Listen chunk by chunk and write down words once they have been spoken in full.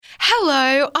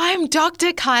Hello, I'm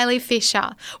Dr. Kylie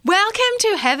Fisher. Welcome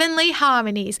to Heavenly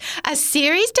Harmonies, a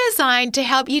series designed to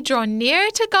help you draw nearer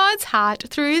to God's heart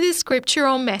through the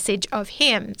scriptural message of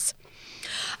hymns.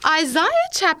 Isaiah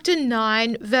chapter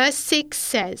 9 verse 6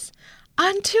 says,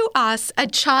 "Unto us a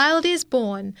child is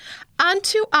born,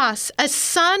 unto us a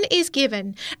son is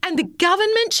given, and the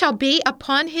government shall be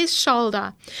upon his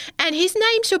shoulder, and his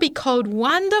name shall be called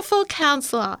Wonderful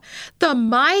Counselor, the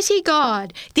Mighty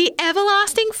God, the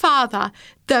Everlasting Father,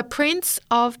 the Prince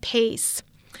of Peace."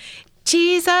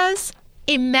 Jesus,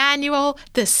 Emmanuel,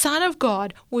 the Son of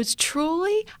God, was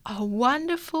truly a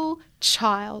wonderful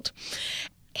child.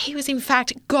 He was in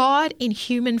fact God in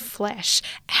human flesh,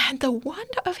 and the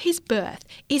wonder of his birth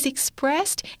is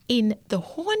expressed in the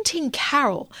haunting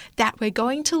carol that we're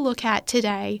going to look at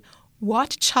today.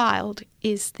 What child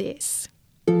is this?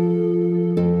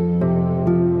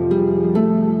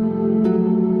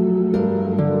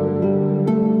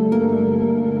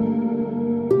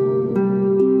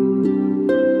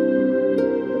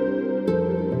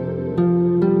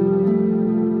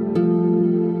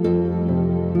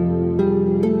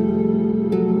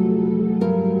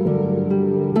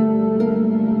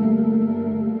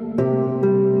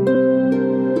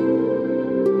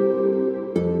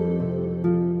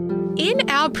 In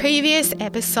our previous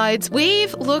episodes,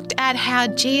 we've looked at how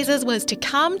Jesus was to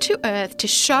come to earth to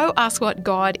show us what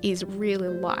God is really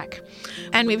like.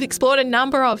 And we've explored a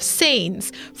number of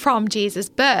scenes from Jesus'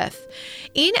 birth.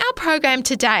 In our program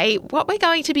today, what we're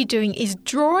going to be doing is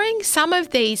drawing some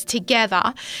of these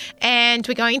together, and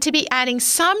we're going to be adding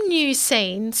some new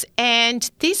scenes, and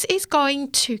this is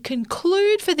going to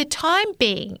conclude for the time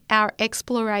being our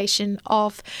exploration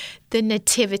of the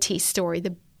nativity story,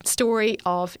 the story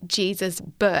of Jesus'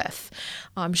 birth.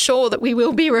 I'm sure that we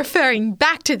will be referring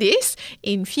back to this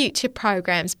in future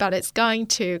programs, but it's going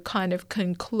to kind of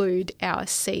conclude our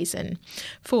season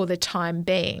for the time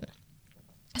being.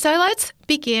 So let's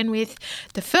begin with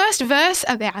the first verse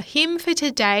of our hymn for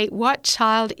today. What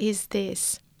child is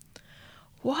this?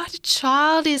 What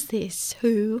child is this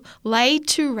who, laid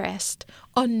to rest,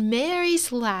 on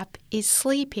Mary's lap is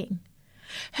sleeping?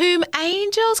 Whom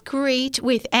angels greet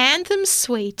with anthems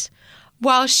sweet,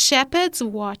 while shepherds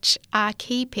watch are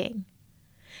keeping.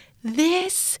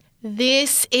 This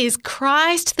is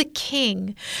Christ the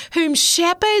King, whom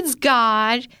shepherds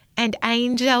guard and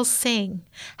angels sing.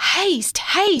 Haste,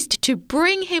 haste to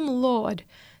bring him, Lord,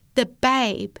 the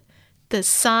babe, the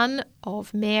Son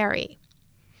of Mary.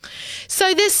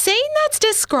 So the scene that's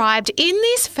described in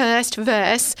this first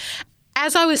verse,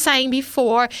 as I was saying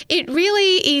before, it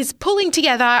really is pulling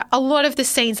together a lot of the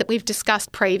scenes that we've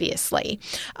discussed previously.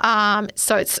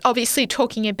 So it's obviously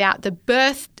talking about the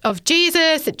birth of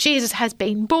Jesus, that Jesus has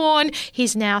been born.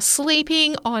 He's now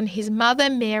sleeping on his mother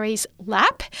Mary's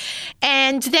lap.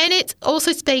 And then it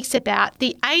also speaks about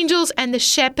the angels and the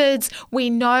shepherds. We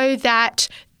know that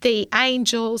the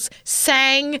angels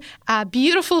sang a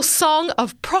beautiful song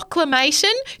of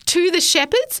proclamation to the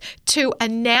shepherds to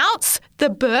announce the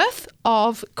birth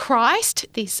of Christ,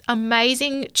 this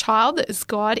amazing child that is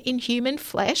God in human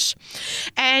flesh.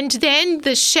 And then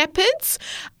the shepherds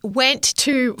went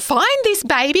to find this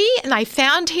baby, and they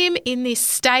found him in this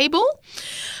stable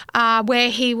where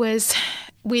he was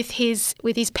with his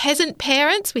peasant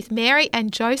parents, with Mary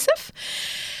and Joseph.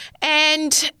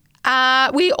 And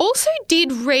we also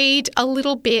did read a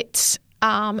little bit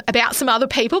about some other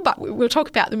people, but we'll talk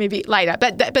about them a bit later.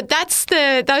 But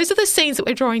those are the scenes that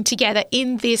we're drawing together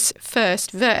in this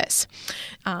first verse.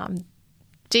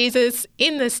 Jesus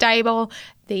in the stable,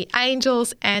 the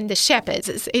angels and the shepherds.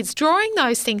 It's drawing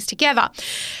those things together.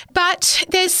 But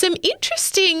there's some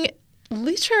interesting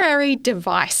literary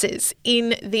devices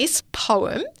in this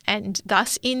poem and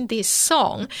thus in this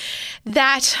song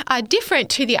that are different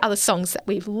to the other songs that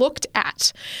we've looked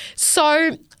at.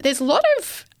 So there's a lot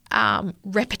of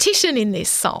repetition in this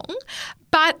song,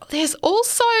 but there's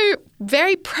also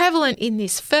very prevalent in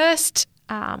this first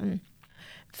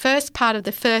part of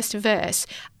the first verse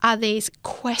are these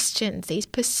questions, these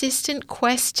persistent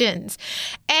questions.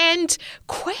 And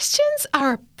questions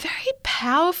are a very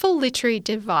powerful literary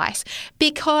device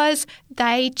because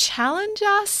they challenge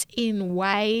us in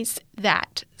ways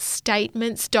that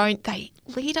statements don't. They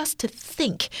lead us to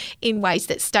think in ways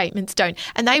that statements don't.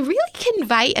 And they really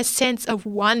convey a sense of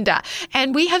wonder.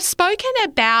 And we have spoken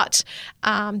about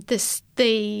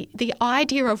the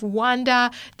idea of wonder,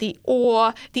 the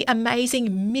awe, the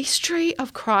amazing mystery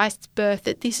of Christ's birth,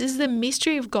 that this is the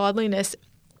mystery of godliness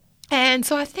And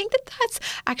so I think that that's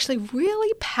actually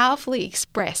really powerfully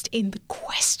expressed in the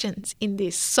questions in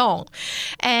this song.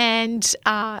 And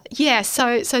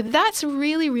so that's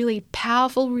really, really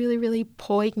powerful, really, really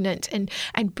poignant and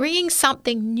bringing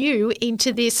something new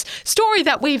into this story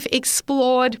that we've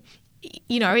explored,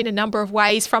 in a number of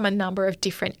ways from a number of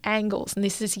different angles. And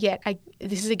this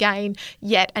is again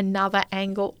yet another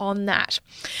angle on that.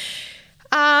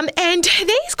 And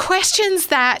these questions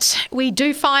that we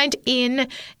do find in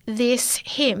this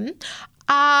hymn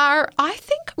are, I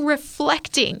think,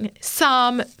 reflecting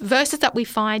some verses that we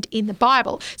find in the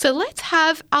Bible. So let's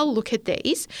have a look at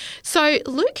these. So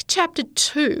Luke chapter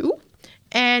 2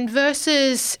 and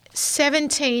verses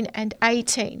 17 and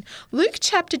 18. Luke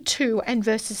chapter 2 and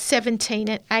verses 17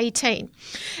 and 18.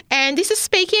 And this is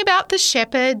speaking about the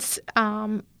shepherds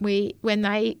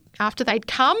after they'd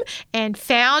come and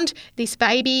found this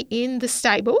baby in the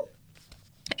stable.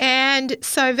 And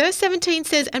so verse 17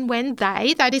 says, "And when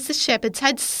they," that is the shepherds,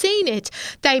 "had seen it,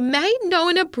 they made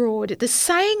known abroad the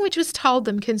saying which was told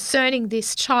them concerning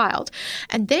this child."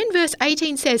 And then verse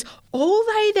 18 says, "All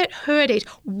they that heard it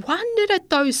wondered at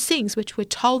those things which were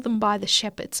told them by the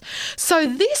shepherds." So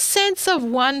this sense of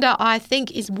wonder, I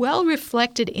think, is well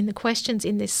reflected in the questions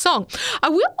in this song. I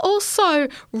will also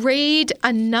read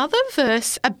another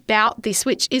verse about this,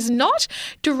 which is not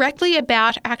directly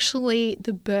about actually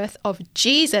the birth of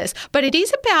Jesus, but it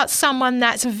is about someone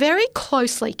that's very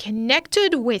closely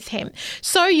connected with him.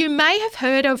 So you may have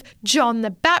heard of John the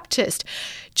Baptist.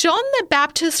 John the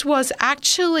Baptist was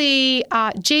actually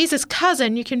Jesus'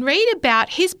 cousin. You can read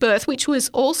about his birth, which was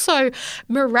also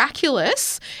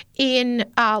miraculous, in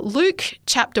Luke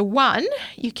chapter 1.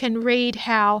 You can read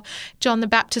how John the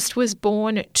Baptist was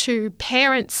born to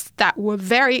parents that were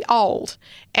very old.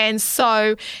 And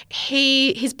so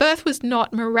his birth was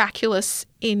not miraculous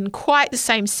in quite the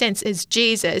same sense as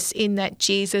Jesus, in that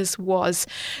Jesus was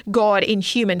God in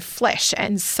human flesh.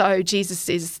 And so Jesus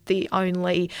is the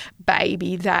only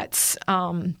baby that's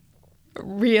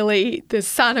really the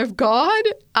Son of God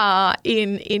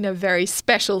in a very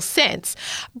special sense.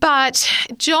 But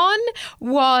John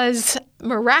was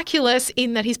miraculous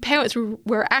in that his parents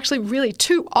were actually really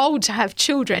too old to have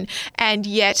children, and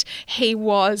yet he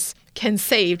was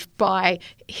conceived by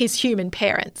his human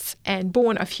parents and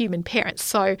born of human parents.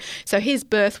 So his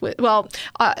birth was,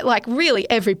 really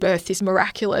every birth is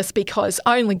miraculous because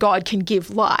only God can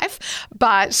give life.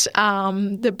 But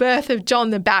the birth of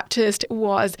John the Baptist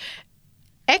was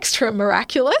extra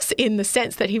miraculous in the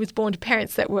sense that he was born to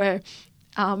parents that were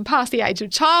past the age of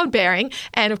childbearing.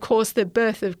 And of course, the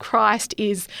birth of Christ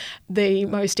is the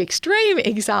most extreme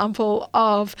example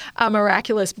of a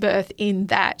miraculous birth, in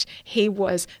that he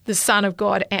was the Son of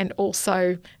God and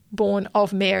also born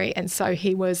of Mary. And so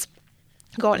he was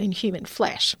God in human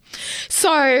flesh.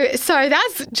 So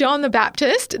that's John the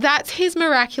Baptist. That's his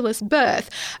miraculous birth.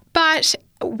 But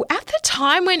at the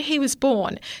time when he was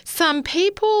born, some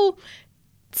people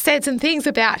said some things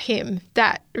about him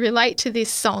that relate to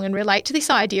this song and relate to this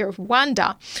idea of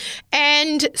wonder.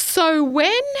 And so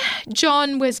when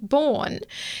John was born,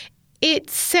 it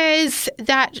says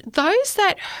that those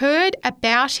that heard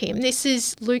about him, this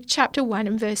is Luke chapter 1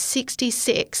 and verse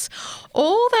 66,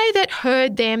 all they that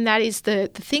heard them, that is the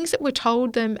things that were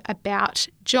told them about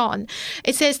John,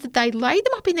 it says that they laid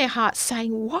them up in their hearts,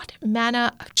 saying, "What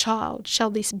manner of child shall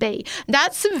this be?"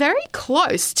 That's very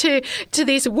close to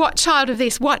this, what child of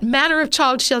this, what manner of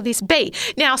child shall this be?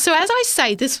 Now, so as I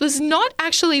say, this was not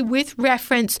actually with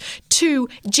reference to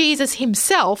Jesus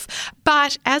himself,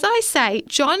 but as I say,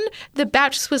 John the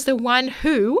Baptist was the one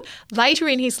who, later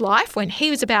in his life, when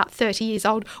he was about 30 years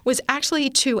old, was actually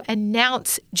to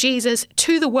announce Jesus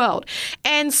to the world.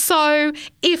 And so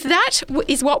if that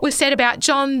is what was said about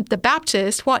John the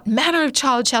Baptist, what manner of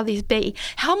child shall this be?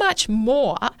 How much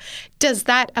more does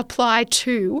that apply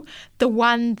to the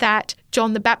one that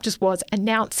John the Baptist was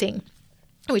announcing,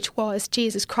 which was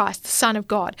Jesus Christ, the Son of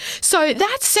God? So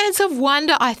that sense of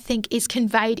wonder, I think, is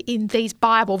conveyed in these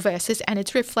Bible verses, and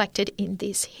it's reflected in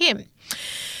this hymn.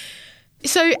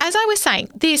 So as I was saying,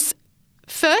 this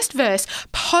first verse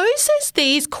poses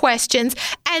these questions,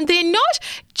 and they're not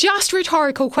just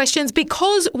rhetorical questions,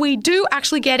 because we do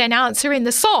actually get an answer in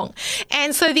the song.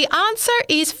 And so the answer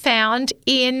is found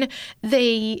in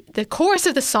the chorus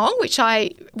of the song, which I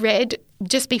read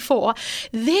just before.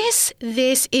 This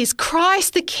is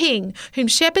Christ the King, whom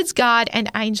shepherds guard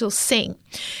and angels sing.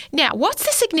 Now, what's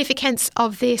the significance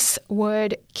of this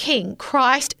word king,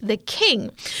 Christ the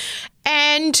King?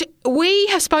 And we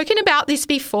have spoken about this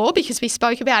before because we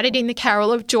spoke about it in the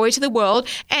carol of Joy to the World,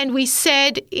 and we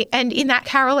said, and in that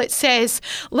carol it says,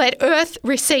 let earth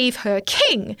receive her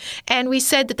king. And we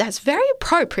said that that's very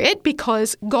appropriate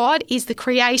because God is the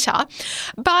creator.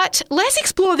 But let's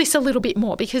explore this a little bit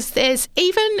more because there's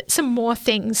even some more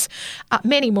things,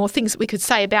 many more things that we could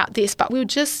say about this, but we'll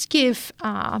just give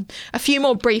a few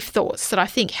more brief thoughts that I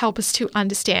think help us to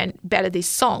understand better this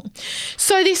song.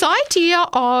 So this idea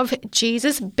of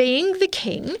Jesus being the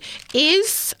king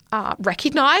is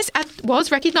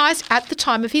was recognized at the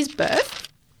time of his birth.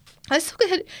 Let's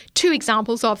look at two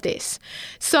examples of this.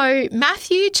 So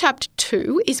Matthew chapter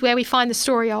 2 is where we find the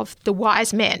story of the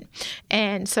wise men.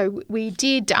 And so we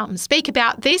did speak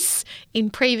about this in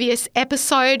previous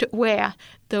episode where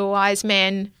the wise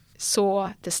men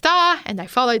saw the star and they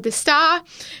followed the star,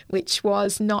 which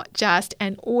was not just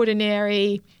an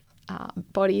ordinary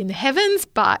body in the heavens,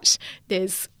 but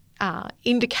there's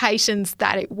indications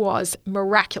that it was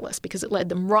miraculous because it led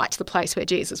them right to the place where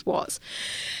Jesus was.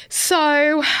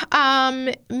 So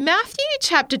Matthew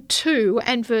chapter 2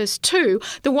 and verse 2,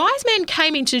 the wise men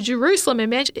came into Jerusalem.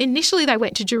 Initially they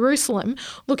went to Jerusalem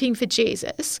looking for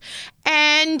Jesus,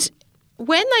 and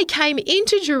when they came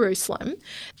into Jerusalem,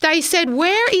 they said,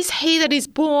 where is he that is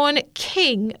born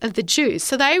King of the Jews?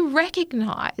 So they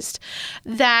recognized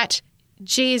that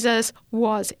Jesus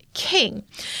was king.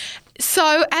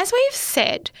 So as we've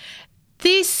said,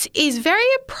 this is very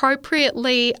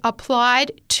appropriately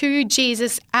applied to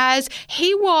Jesus as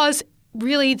he was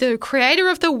really the creator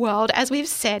of the world. As we've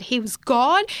said, he was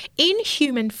God in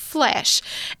human flesh.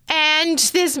 And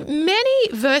there's many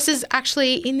verses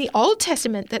actually in the Old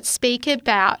Testament that speak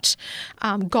about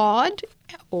God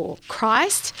or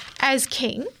Christ as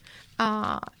king.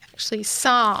 Actually,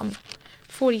 Psalm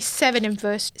 47 and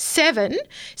verse 7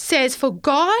 says, for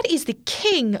God is the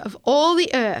king of all the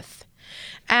earth.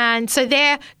 And so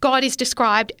there God is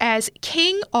described as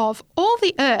king of all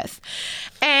the earth.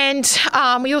 And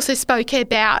we also spoke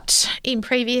about in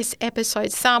previous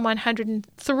episodes, Psalm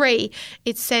 103,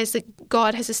 it says that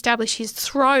God has established his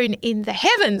throne in the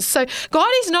heavens. So God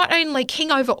is not only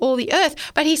king over all the earth,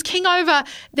 but he's king over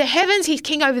the heavens. He's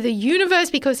king over the universe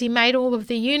because he made all of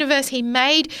the universe. He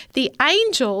made the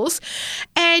angels.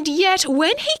 And yet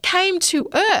when he came to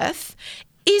earth,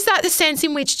 is that the sense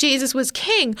in which Jesus was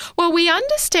king? Well, we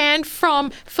understand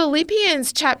from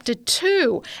Philippians chapter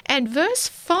 2 and verse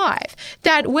 5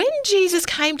 that when Jesus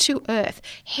came to earth,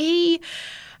 he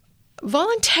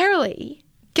voluntarily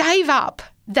gave up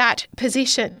that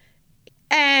position.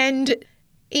 And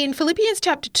in Philippians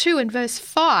chapter 2 and verse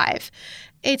 5,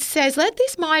 it says, let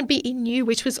this mind be in you,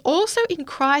 which was also in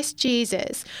Christ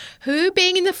Jesus, who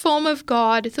being in the form of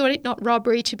God, thought it not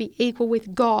robbery to be equal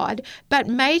with God, but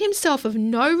made himself of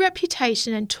no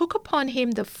reputation and took upon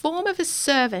him the form of a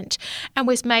servant and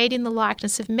was made in the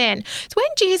likeness of men. So when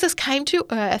Jesus came to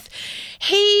earth,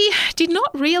 he did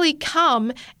not really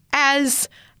come as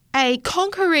a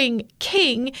conquering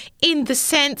king in the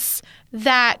sense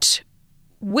that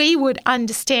we would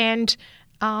understand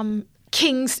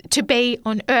kings to be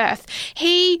on earth.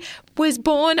 He was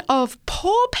born of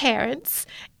poor parents,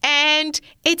 and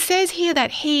it says here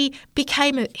that he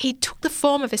took the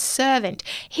form of a servant.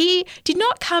 He did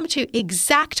not come to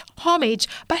exact homage,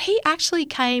 but he actually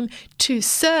came to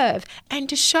serve and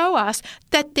to show us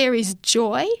that there is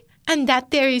joy and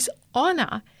that there is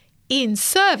honor in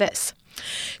service.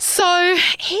 So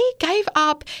he gave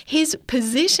up his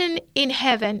position in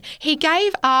heaven. He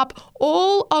gave up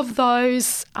all of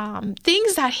those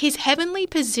things that his heavenly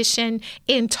position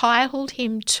entitled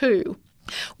him to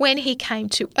when he came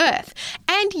to earth.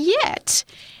 And yet,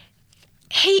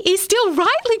 he is still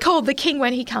rightly called the king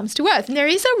when he comes to earth. And there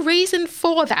is a reason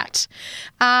for that.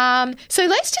 So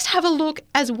let's just have a look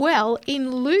as well in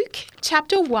Luke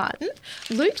chapter 1.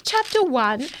 Luke chapter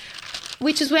 1,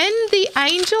 which is when the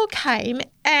angel came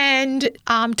and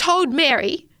told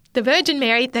Mary, the Virgin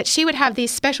Mary, that she would have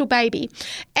this special baby.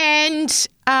 And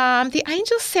the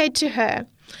angel said to her,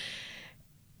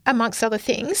 amongst other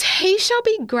things, he shall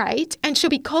be great and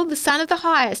shall be called the Son of the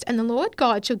Highest, and the Lord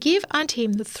God shall give unto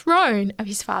him the throne of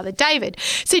his father David.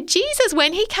 So Jesus,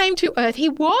 when he came to earth,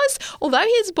 although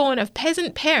he was born of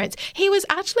peasant parents, he was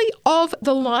actually of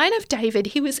the line of David.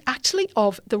 He was actually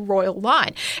of the royal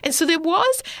line. And so there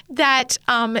was that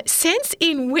sense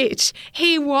in which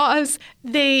he was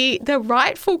the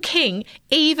rightful king,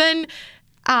 even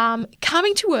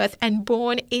coming to earth and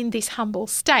born in this humble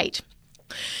state.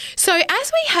 So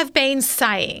as we have been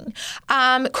saying,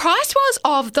 Christ was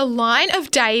of the line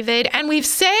of David, and we've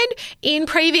said in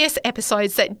previous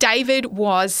episodes that David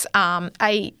was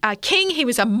a king. He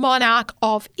was a monarch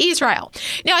of Israel.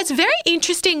 Now, it's very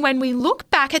interesting when we look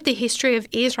back at the history of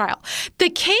Israel. The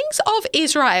kings of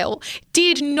Israel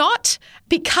did not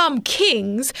become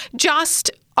kings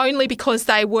just only because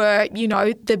they were,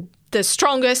 the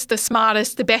strongest, the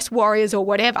smartest, the best warriors or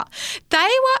whatever. They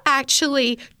were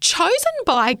actually chosen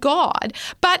by God,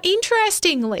 but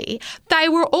interestingly, they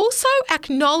were also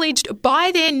acknowledged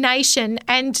by their nation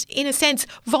and, in a sense,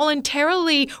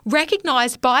 voluntarily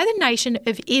recognized by the nation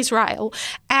of Israel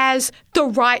as the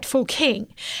rightful king.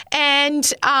 And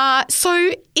so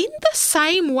in the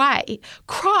same way,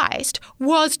 Christ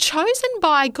was chosen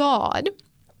by God,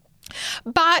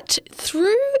 but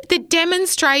through the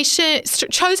demonstration,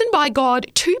 chosen by God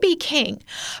to be king,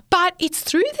 but it's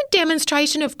through the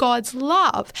demonstration of God's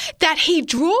love that he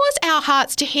draws our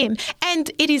hearts to him, and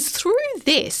it is through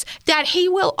this that he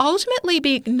will ultimately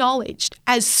be acknowledged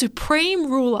as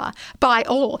supreme ruler by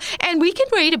all. And we can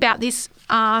read about this,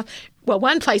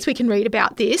 one place we can read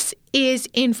about this is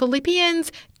in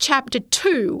Philippians chapter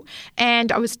 2. And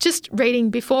I was just reading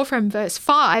before from verse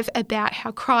 5 about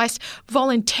how Christ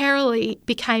voluntarily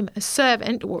became a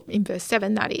servant, or in verse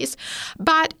 7 that is.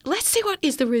 But let's see what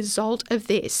is the result of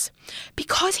this.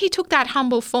 Because he took that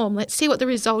humble form, let's see what the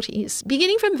result is.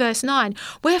 Beginning from verse 9,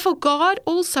 wherefore God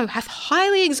also hath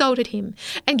highly exalted him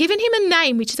and given him a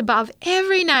name which is above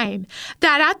every name,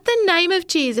 that at the name of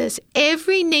Jesus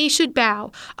every knee should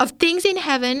bow, of things in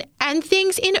heaven and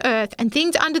things in earth and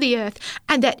things under the earth,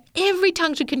 and that every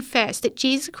tongue should confess that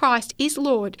Jesus Christ is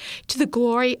Lord, to the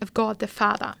glory of God the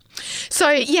Father.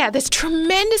 So, there's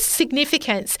tremendous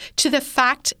significance to the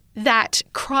fact that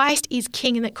Christ is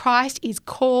king and that Christ is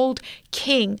called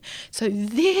king. So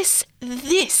this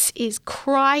is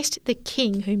Christ the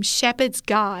King, whom shepherds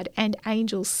guard and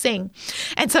angels sing.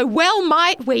 And so well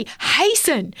might we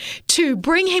hasten to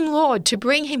bring him Lord, to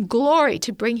bring him glory,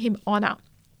 to bring him honor.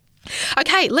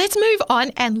 Okay, let's move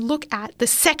on and look at the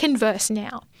second verse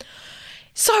now.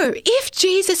 So if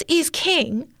Jesus is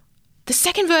king, the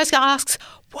second verse asks,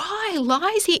 why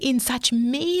lies he in such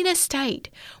mean estate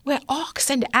where ox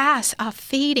and ass are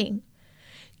feeding?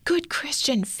 Good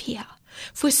Christian, fear,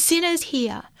 for sinners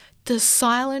here the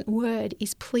silent word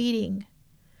is pleading.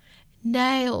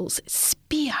 Nails,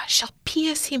 spear shall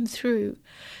pierce him through,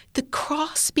 the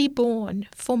cross be borne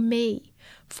for me,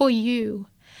 for you.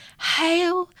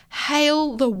 Hail,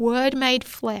 hail the Word made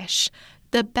flesh,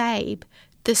 the babe,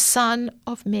 the Son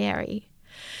of Mary.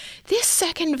 This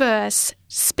second verse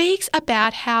speaks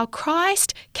about how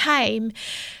Christ came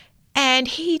and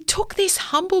he took this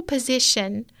humble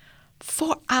position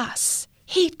for us.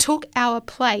 He took our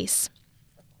place.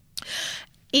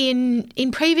 In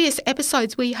previous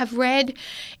episodes, we have read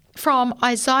from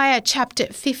Isaiah chapter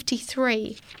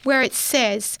 53, where it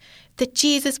says that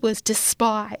Jesus was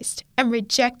despised and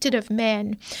rejected of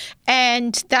men.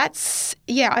 And that's,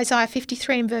 Isaiah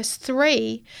 53 and verse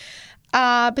 3.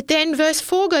 But then verse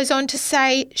 4 goes on to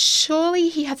say, surely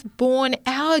he hath borne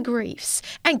our griefs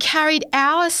and carried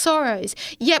our sorrows,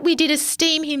 yet we did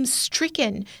esteem him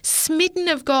stricken, smitten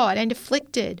of God, and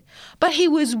afflicted. But he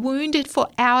was wounded for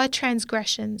our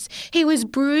transgressions, he was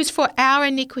bruised for our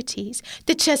iniquities.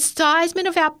 The chastisement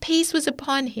of our peace was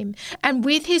upon him, and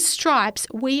with his stripes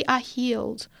we are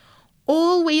healed.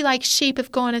 All we like sheep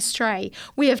have gone astray.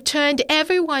 We have turned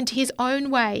every one to his own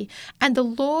way, and the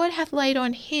Lord hath laid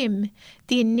on him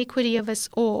the iniquity of us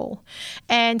all.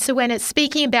 And so when it's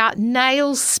speaking about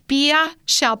nails, spear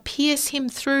shall pierce him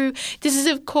through, this is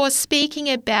of course speaking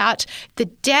about the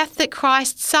death that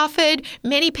Christ suffered.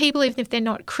 Many people, even if they're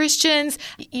not Christians,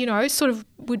 sort of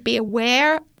would be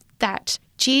aware that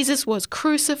Jesus was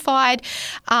crucified,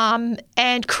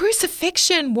 and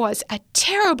crucifixion was a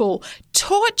terrible,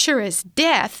 torturous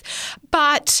death,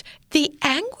 but the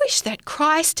anguish that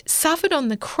Christ suffered on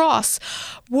the cross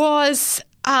was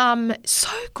so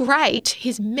great.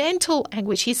 His mental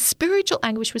anguish, his spiritual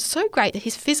anguish was so great that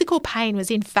his physical pain was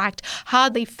in fact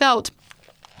hardly felt.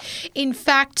 In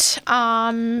fact,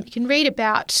 you can read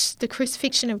about the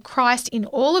crucifixion of Christ in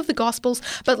all of the Gospels,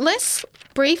 but let's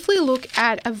briefly look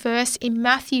at a verse in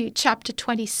Matthew chapter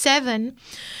 27.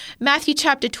 Matthew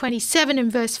chapter 27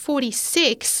 and verse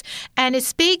 46, and it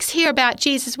speaks here about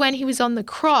Jesus when he was on the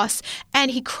cross, and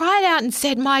he cried out and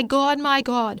said, my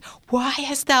God, why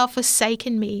hast thou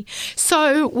forsaken me?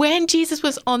 So when Jesus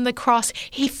was on the cross,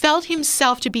 he felt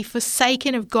himself to be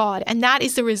forsaken of God, and that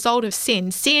is the result of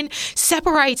sin. Sin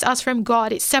separates us from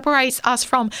God. It separates us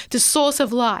from the source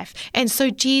of life. And so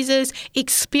Jesus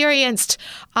experienced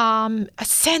a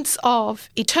sense of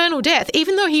eternal death.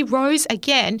 Even though he rose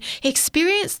again, he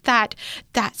experienced that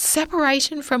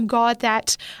separation from God,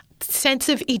 that sense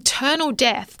of eternal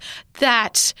death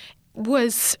that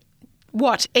was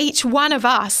what each one of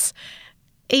us,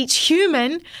 each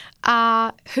human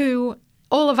who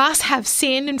all of us have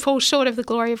sinned and fall short of the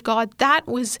glory of God, that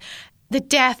was the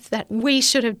death that we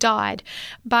should have died.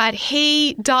 But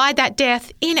he died that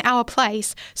death in our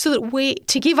place so that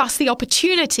to give us the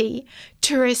opportunity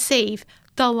to receive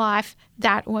the life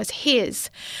that was his.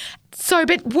 So,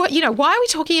 but why are we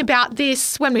talking about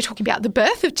this when we're talking about the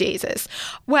birth of Jesus?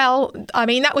 Well, I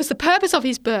mean, that was the purpose of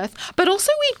his birth, but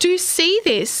also we do see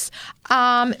this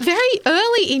very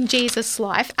early in Jesus'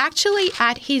 life, actually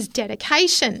at his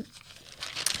dedication.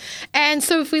 And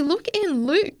so if we look in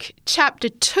Luke chapter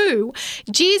 2,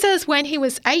 Jesus, when he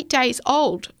was 8 days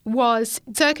old, was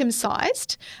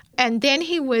circumcised, and then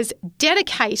he was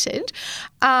dedicated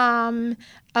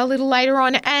a little later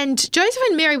on. And Joseph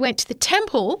and Mary went to the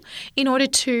temple in order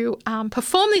to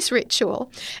perform this ritual.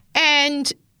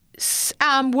 And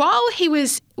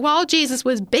while Jesus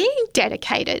was being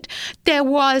dedicated, there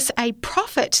was a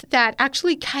prophet that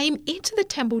actually came into the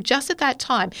temple just at that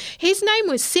time. His name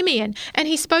was Simeon, and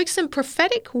he spoke some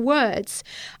prophetic words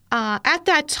at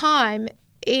that time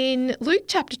in Luke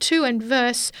chapter 2 and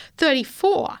verse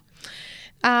 34.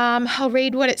 I'll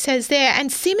read what it says there.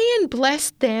 And Simeon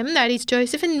blessed them, that is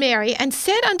Joseph and Mary, and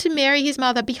said unto Mary his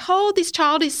mother, Behold, this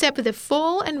child is set for the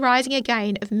fall and rising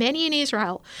again of many in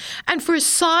Israel, and for a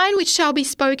sign which shall be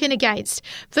spoken against.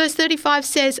 Verse 35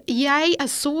 says, Yea, a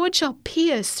sword shall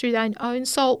pierce through thine own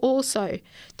soul also,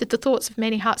 that the thoughts of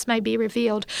many hearts may be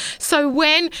revealed. So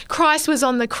when Christ was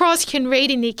on the cross, you can read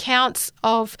in the accounts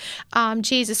of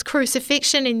Jesus'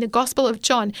 crucifixion in the Gospel of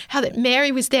John, how that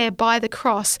Mary was there by the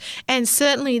cross, and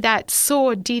certainly that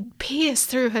sword did pierce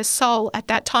through her soul at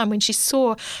that time when she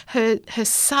saw her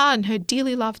son, her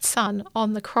dearly loved son,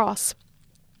 on the cross.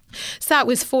 So that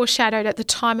was foreshadowed at the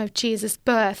time of Jesus'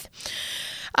 birth.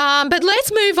 But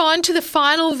let's move on to the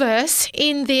final verse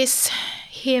in this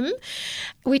hymn,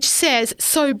 which says,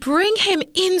 So bring him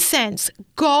incense,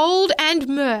 gold and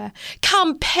myrrh,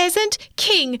 come peasant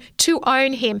king to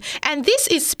own him. And this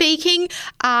is speaking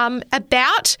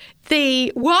about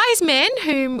the wise men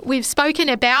whom we've spoken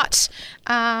about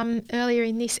earlier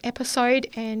in this episode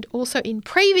and also in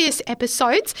previous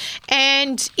episodes.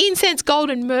 And incense, gold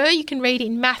and myrrh, you can read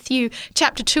in Matthew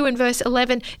chapter 2 and verse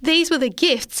 11. These were the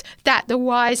gifts that the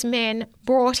wise men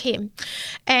brought him.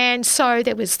 And so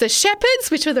there was the shepherds,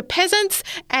 which were the peasants,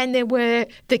 and there were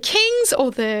the kings,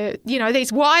 or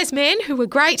these wise men who were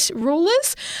great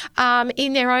rulers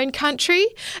in their own country.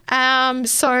 From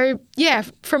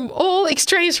all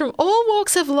extremes, from all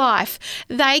walks of life,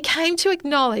 they came to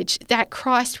acknowledge that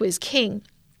Christ was king.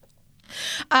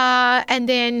 And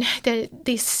then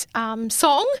this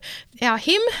song, our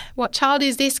hymn, What Child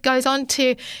Is This?, goes on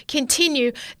to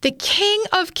continue. The King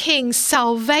of Kings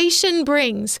salvation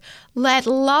brings. Let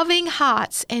loving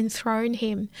hearts enthrone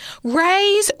him.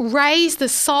 Raise the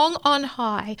song on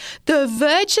high. The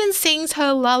virgin sings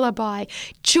her lullaby.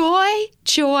 Joy,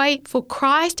 joy, for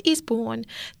Christ is born,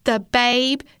 the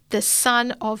babe, the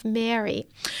Son of Mary.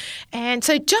 And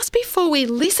so just before we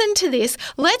listen to this,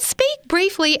 let's speak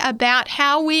briefly about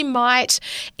how we might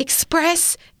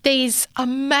express these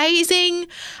amazing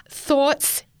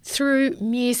thoughts through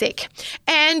music.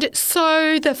 And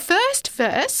so the first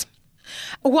verse,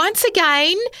 once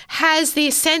again, has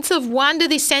this sense of wonder,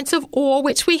 this sense of awe,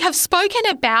 which we have spoken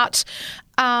about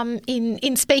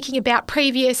in speaking about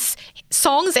previous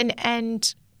songs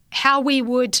and how we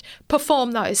would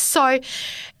perform those. So,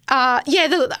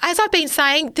 as I've been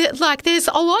saying, there's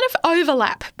a lot of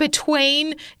overlap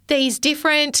between these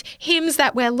different hymns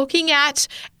that we're looking at,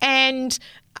 and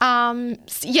I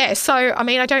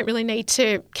don't really need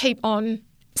to keep on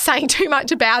saying too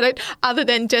much about it, other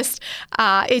than just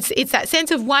it's that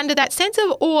sense of wonder, that sense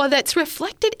of awe that's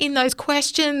reflected in those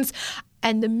questions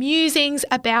and the musings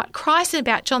about Christ and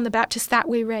about John the Baptist that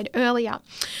we read earlier.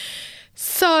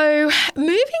 So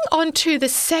moving on to the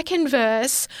second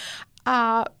verse,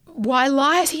 why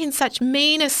lies he in such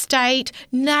mean estate?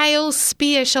 Nails,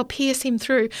 spear shall pierce him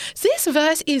through. So this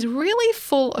verse is really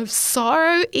full of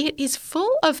sorrow. It is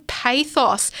full of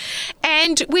pathos.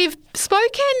 And we've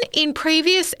spoken in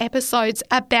previous episodes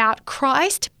about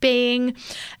Christ being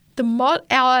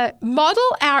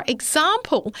our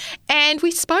example. And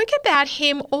we spoke about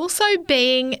him also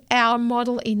being our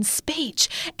model in speech.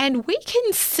 And we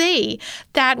can see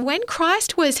that when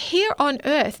Christ was here on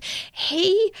earth,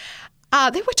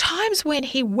 there were times when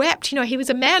he wept. He was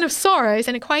a man of sorrows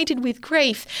and acquainted with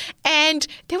grief. And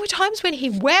there were times when he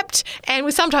wept and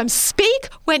would sometimes speak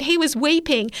when he was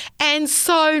weeping. And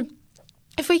so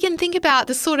if we can think about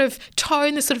the sort of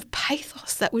tone, the sort of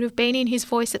pathos that would have been in his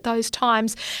voice at those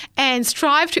times and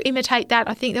strive to imitate that,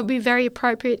 I think that would be very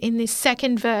appropriate in this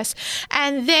second verse.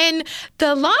 And then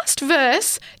the last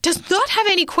verse does not have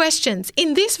any questions.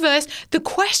 In this verse, the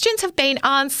questions have been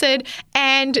answered,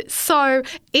 and so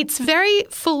it's very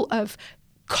full of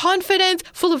confidence,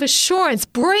 full of assurance.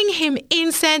 Bring him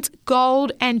incense,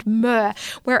 gold, and myrrh.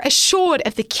 We're assured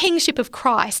of the kingship of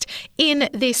Christ in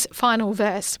this final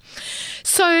verse.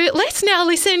 So let's now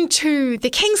listen to the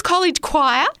King's College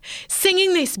Choir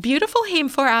singing this beautiful hymn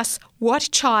for us, What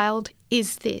Child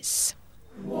Is This?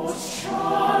 What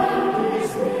child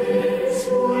is this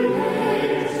who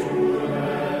lays to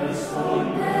rest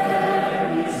on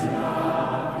Mary's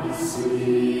lap is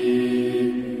sleeping,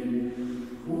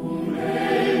 whom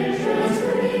angels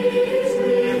greet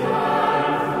with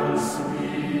anthems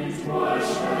sweet, while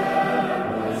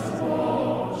shepherds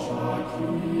watch are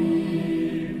keeping.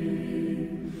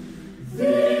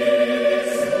 This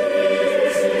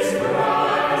is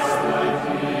Christ the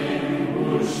King,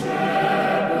 whose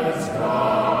shepherds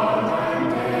guard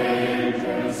and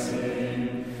angels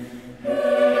sing.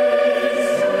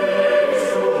 Haste,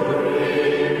 haste to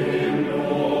bring him,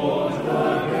 Lord, the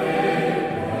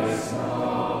babe, the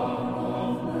Son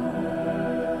of Man.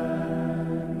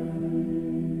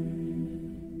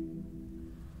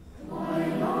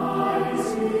 While eyes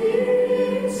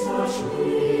in such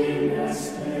meanness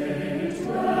state,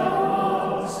 where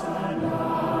ox and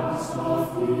lambs are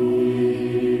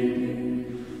feeding,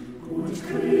 good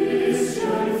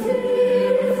Christian,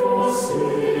 think for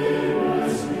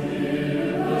sinners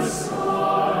hear the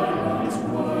silent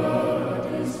word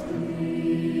is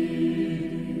pleading.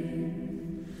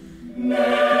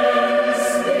 Nay,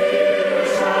 still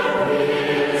shall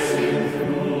piercing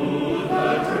through the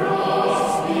cross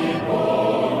be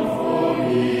borne for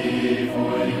me,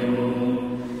 for you.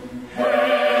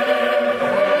 Hail,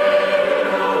 hail, the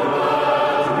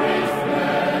Word made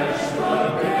flesh, the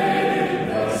babe,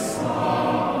 the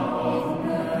Son of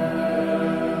Mary.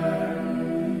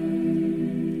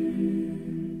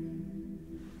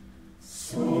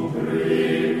 So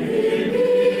bring him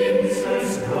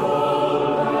incense,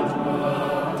 gold, and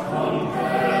myrrh, come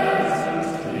peasant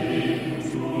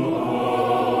King to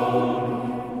own.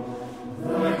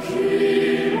 The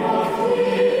King of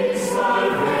Kings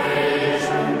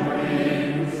salvation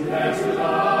brings, let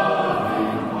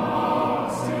loving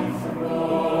hearts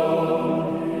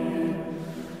enthrone him.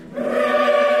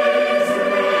 Raise,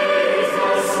 raise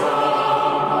the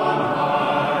Son on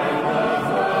high, the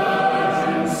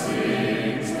Virgin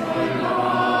sings the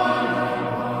lullaby.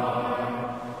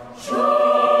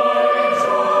 Joy,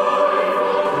 joy,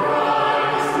 for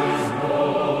Christ is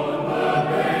born, the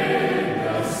babe,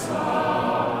 the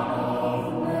Son of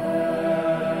Mary.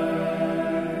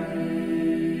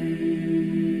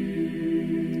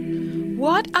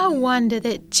 What a wonder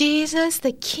that Jesus,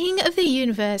 the King of the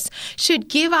universe, should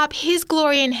give up his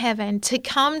glory in heaven to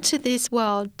come to this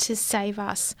world to save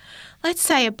us. Let's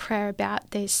say a prayer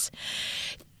about this.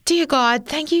 Dear God,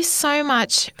 thank you so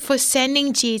much for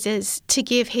sending Jesus to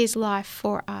give his life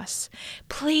for us.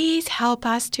 Please help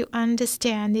us to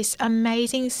understand this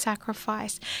amazing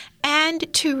sacrifice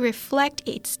and to reflect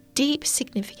its deep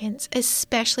significance,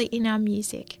 especially in our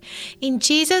music. In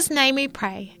Jesus' name we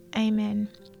pray. Amen.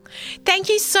 Thank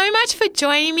you so much for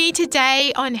joining me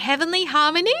today on Heavenly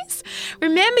Harmonies.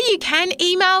 Remember, you can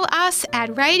email us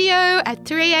at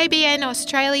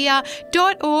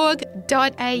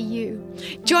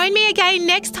radio@3abnaustralia.org.au. Join me again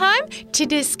next time to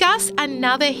discuss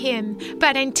another hymn.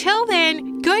 But until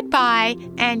then, goodbye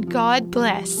and God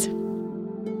bless.